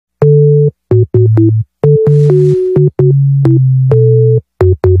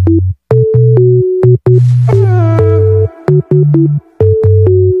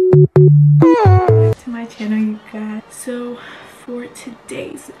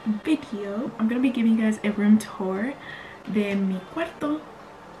video, I'm gonna be giving you guys a room tour de mi cuarto.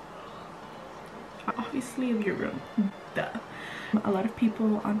 Obviously of your room, duh. A lot of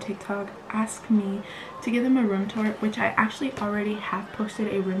people on TikTok ask me to give them a room tour, which I actually already have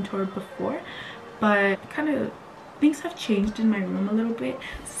posted a room tour before, but kind of things have changed in my room a little bit,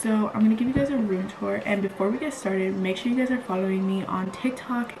 so I'm gonna give you guys a room tour. And before we get started, make sure you guys are following me on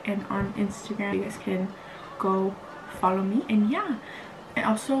TikTok and on Instagram. You guys can go follow me. And yeah, and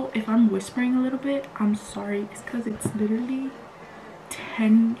also if I'm whispering a little bit, I'm sorry. It's because it's literally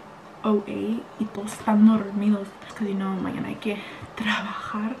 10:08 y todos están dormidos because you know mañana hay que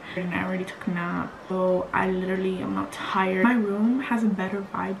trabajar, and I already took a nap, so I literally am not tired. My room has a better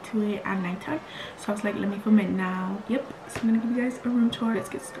vibe to it at nighttime, so I was like, let me film it now. Yep, so I'm gonna give you guys a room tour. Let's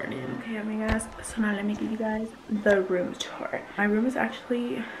get started. Okay, amigas, so now let me give you guys the room tour. My room is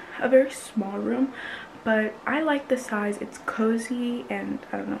actually a very small room, but I like the size. It's cozy, and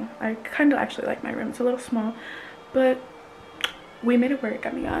I don't know, I kind of actually like my room. It's a little small, but we made it work,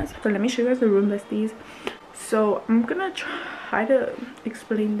 amigas. So let me show you guys the room besties. So I'm gonna try to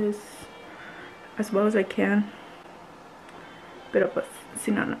explain this as well as I can, pero pues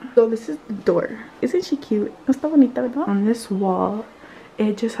si no. So this is the door. Isn't she cute? No está bonita, ¿verdad? On this wall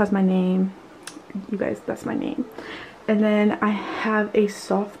it just has my name. You guys, that's my name. And then I have a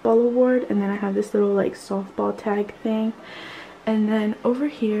softball award, and then I have this little like softball tag thing. And then over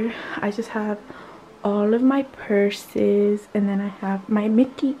here I just have all of my purses, and then I have my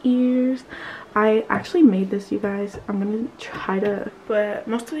Mickey ears. I actually made this, you guys. I'm gonna try to, but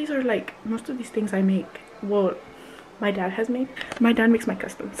most of these are like, most of these things I make, well, my dad has made. My dad makes my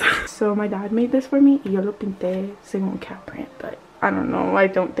customs. So my dad made this for me. Y yo lo pinté según cat print, but I don't know, I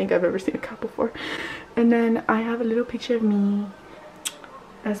don't think I've ever seen a cat before. And then I have a little picture of me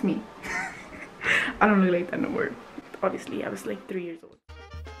as me. I don't look like that no more. Obviously I was like 3 years old.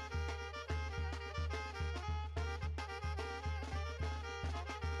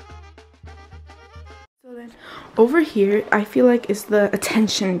 So then over here I feel like it's the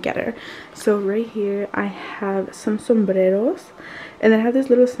attention getter. So right here I have some sombreros, and then I have this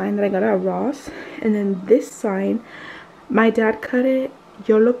little sign that I got at Ross. And then this sign, my dad cut it,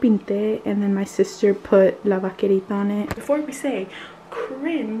 yo lo pinté, and then my sister put la vaquerita on it. Before we say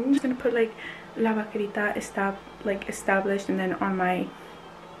cringe, I'm just gonna put like la vaquerita established, and then on my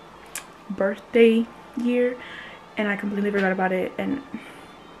birthday year, and I completely forgot about it, and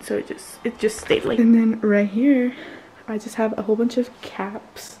so it just stayed like. And then right here I just have a whole bunch of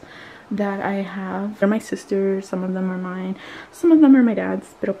caps that I have. They're my sister's, some of them are mine, some of them are my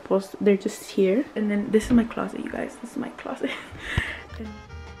dad's, pero pues they're just here. And then this is my closet, you guys. This is my closet.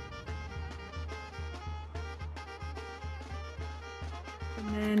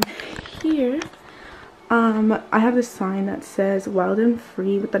 And then here I have this sign that says wild and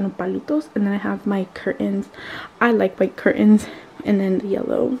free with the nopalitos, and then I have my curtains. I like white curtains, and then the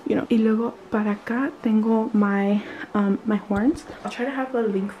yellow, you know. Y luego para acá tengo my my horns. I'll try to have a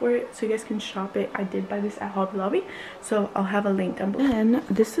link for it so you guys can shop it. I did buy this at Hobby Lobby, so I'll have a link down below. And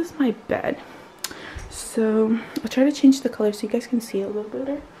this is my bed. So I'll try to change the color so you guys can see it a little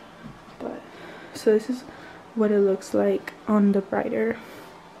better. But so this is what it looks like on the brighter,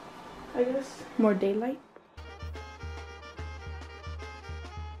 I guess, more daylight.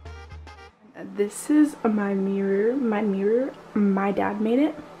 This is my mirror. My dad made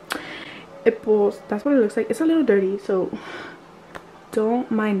it. That's what it looks like. It's a little dirty, so don't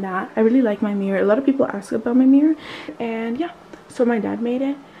mind that. I really like my mirror. A lot of people ask about my mirror, and yeah, so my dad made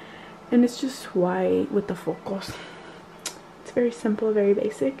it, and it's just white with the focus. It's very simple, very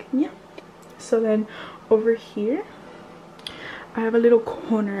basic. Yeah. So then over here I have a little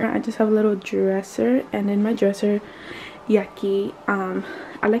corner. I just have a little dresser, and in my dresser, yaki,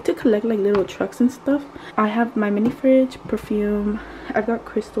 I like to collect like little trucks and stuff. I have my mini fridge, perfume, I've got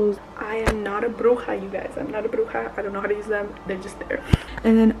crystals. I am not a bruja, you guys. I'm not a bruja. I don't know how to use them. They're just there.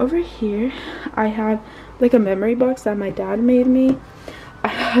 And then over here I have like a memory box that my dad made me. I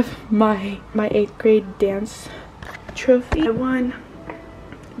have my 8th grade dance trophy. I won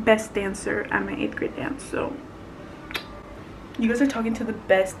best dancer at my 8th grade dance, so you guys are talking to the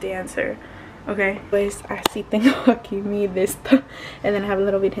best dancer. Okay, pues así tengo aquí mi vista, and then I have a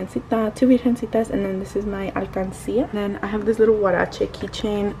little virgencita, 2 virgencitas, and then this is my alcancía. And then I have this little huarache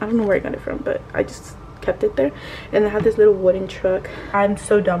keychain. I don't know where I got it from, but I just kept it there. And I have this little wooden truck. I'm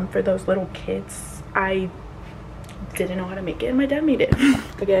so dumb for those little kids. I didn't know how to make it, and my dad made it.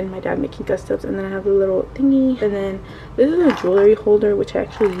 Again, my dad making customs. And then I have a little thingy, and then this is a jewelry holder, which I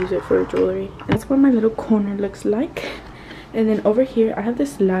actually use it for jewelry. And that's what my little corner looks like. And then over here I have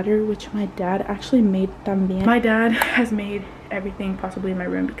this ladder which my dad actually made también. My dad has made everything possibly in my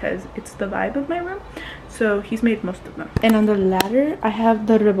room because it's the vibe of my room. So he's made most of them. And on the ladder I have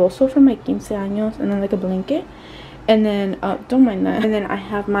the rebozo from my 15 años and then like a blanket. And then don't mind that. And then I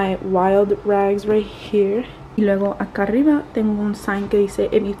have my wild rags right here. Y luego acá arriba tengo un sign que dice,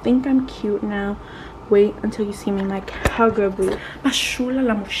 if you think I'm cute now, wait until you see me in my cowgirl boots. Más chula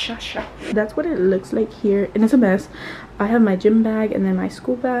la muchacha. That's what it looks like here, and it's a mess. I have my gym bag and then my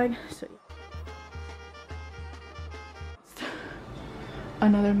school bag. So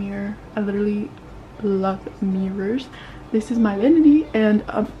another mirror. I literally love mirrors. This is my vanity, and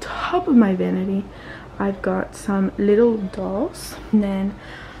on top of my vanity I've got some little dolls. And then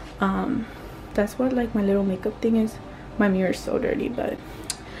that's what like my little makeup thing is. My mirror is so dirty, but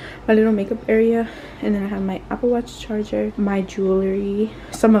my little makeup area. And then I have my Apple Watch charger, my jewelry,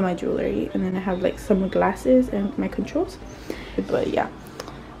 some of my jewelry, and then I have like some glasses and my controls. But yeah,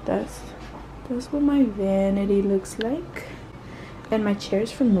 that's what my vanity looks like. And my chair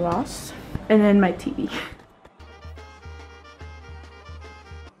is from Ross, and then my TV.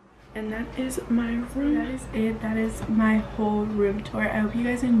 And that is my room. That is it. That is my whole room tour. I hope you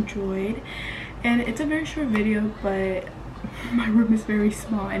guys enjoyed, and it's a very short video, but my room is very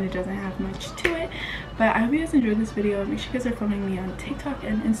small and it doesn't have much to it. But I hope you guys enjoyed this video. Make sure you guys are following me on TikTok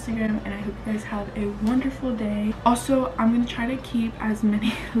and Instagram, and I hope you guys have a wonderful day. Also, I'm gonna try to keep as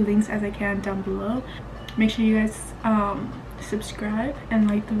many links as I can down below. Make sure you guys subscribe and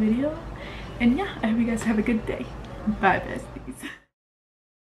like the video, and yeah, I hope you guys have a good day. Bye besties.